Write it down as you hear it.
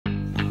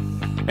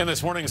In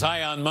this morning's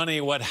High on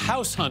Money, what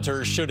house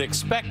hunters should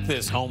expect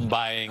this home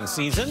buying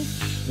season.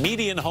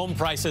 Median home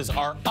prices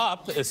are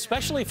up,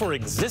 especially for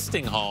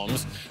existing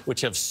homes,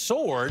 which have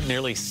soared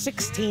nearly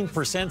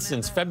 16%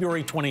 since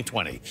February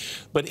 2020.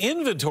 But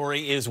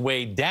inventory is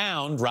way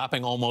down,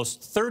 dropping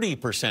almost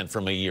 30%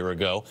 from a year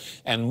ago.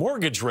 And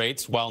mortgage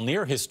rates, while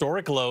near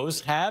historic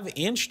lows, have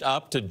inched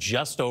up to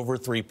just over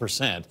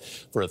 3%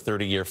 for a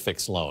 30-year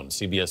fixed loan.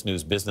 CBS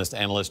News business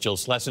analyst Jill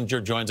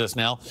Schlesinger joins us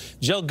now.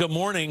 Jill, good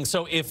morning.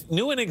 So if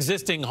new and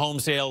existing home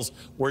sales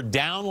were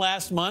down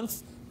last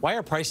month, why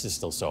are prices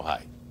still so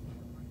high?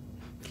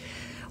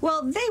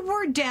 Well, they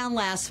were down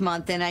last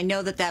month, and I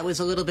know that that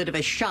was a little bit of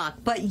a shock.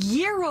 But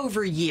year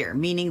over year,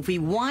 meaning if we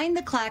wind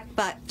the clock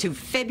back to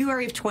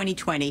February of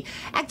 2020,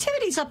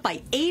 activity's up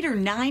by 8 or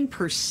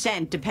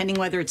 9%, depending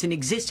whether it's an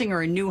existing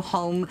or a new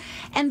home.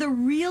 And the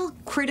real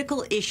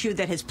critical issue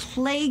that has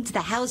plagued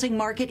the housing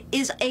market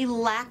is a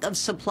lack of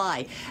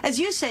supply. As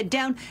you said,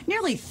 down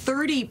nearly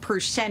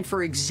 30%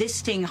 for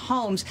existing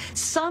homes.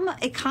 Some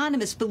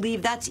economists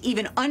believe that's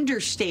even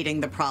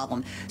understating the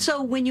problem.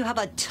 So when you have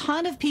a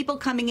ton of people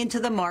coming into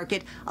the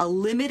market, a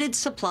limited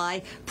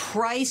supply,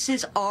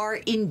 prices are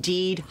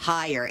indeed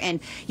higher. And,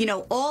 you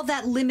know, all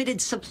that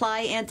limited supply,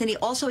 Anthony,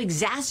 also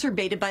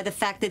exacerbated by the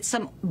fact that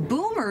some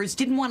boomers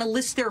didn't want to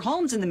list their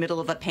homes in the middle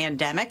of a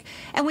pandemic.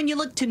 And when you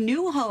look to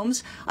new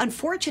homes,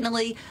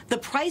 unfortunately, the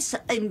price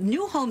in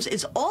new homes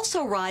is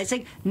also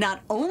rising,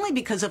 not only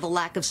because of a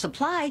lack of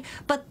supply,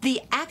 but the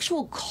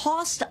actual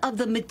cost of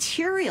the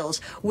materials,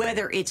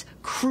 whether it's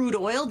crude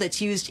oil that's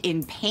used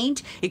in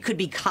paint, it could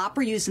be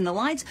copper used in the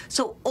lines.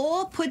 So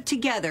all put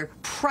together,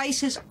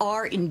 prices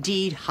are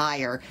indeed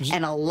higher,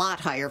 and a lot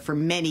higher for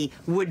many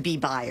would-be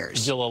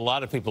buyers. Jill, a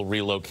lot of people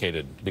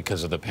relocated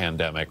because of the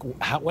pandemic.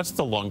 What's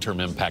the long-term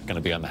impact going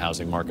to be on the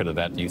housing market of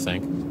that, do you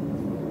think?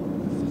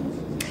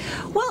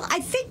 Well, I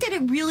think that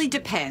it really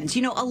depends.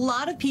 You know, a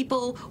lot of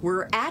people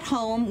were at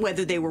home,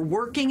 whether they were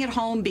working at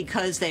home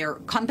because their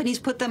companies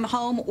put them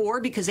home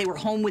or because they were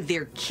home with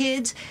their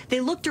kids.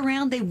 They looked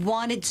around, they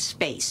wanted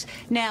space.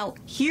 Now,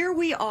 here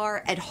we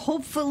are at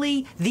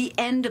hopefully the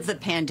end of the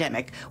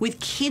pandemic with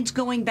kids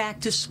going back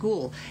to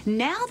school.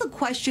 Now the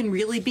question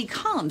really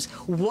becomes,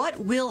 what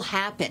will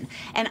happen?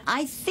 And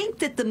I think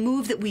that the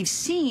move that we've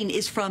seen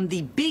is from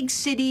the big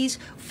cities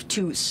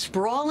to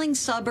sprawling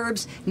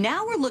suburbs.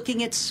 Now we're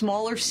looking at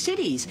smaller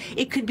cities.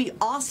 It could be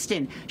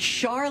Austin,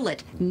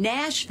 Charlotte,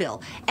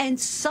 Nashville, and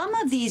some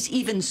of these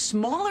even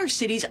smaller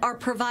cities are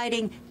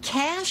providing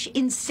cash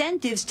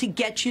incentives to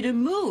get you to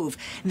move.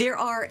 There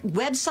are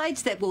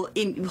websites that will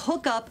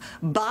hook up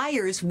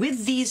buyers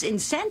with these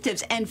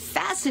incentives, and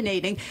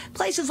fascinating,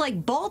 places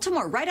like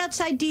Baltimore, right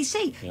outside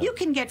D.C., you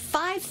can get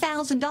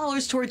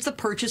 $5,000 towards the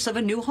purchase of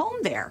a new home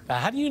there.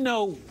 How do you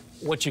know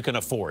what you can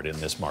afford in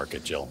this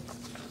market, Jill?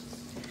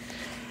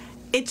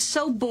 It's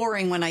so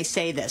boring when I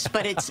say this,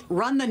 but it's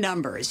run the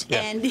numbers.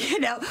 Yeah. And, you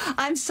know,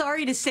 I'm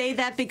sorry to say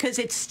that because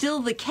it's still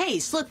the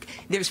case. Look,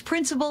 there's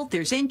principal,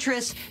 there's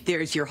interest,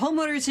 there's your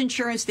homeowner's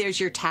insurance, there's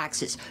your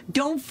taxes.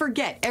 Don't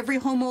forget, every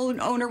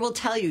homeowner will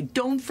tell you,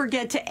 don't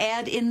forget to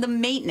add in the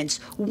maintenance.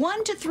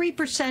 1 to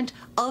 3%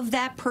 of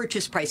that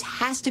purchase price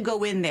has to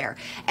go in there.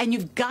 And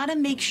you've got to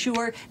make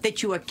sure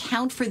that you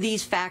account for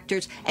these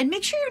factors and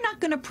make sure you're not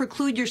going to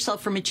preclude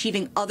yourself from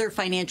achieving other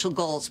financial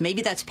goals.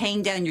 Maybe that's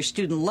paying down your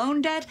student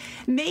loan debt.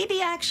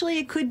 Maybe actually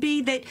it could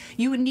be that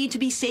you would need to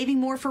be saving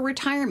more for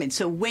retirement.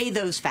 So weigh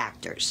those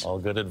factors. All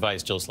good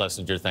advice, Jill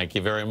Schlesinger. Thank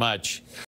you very much.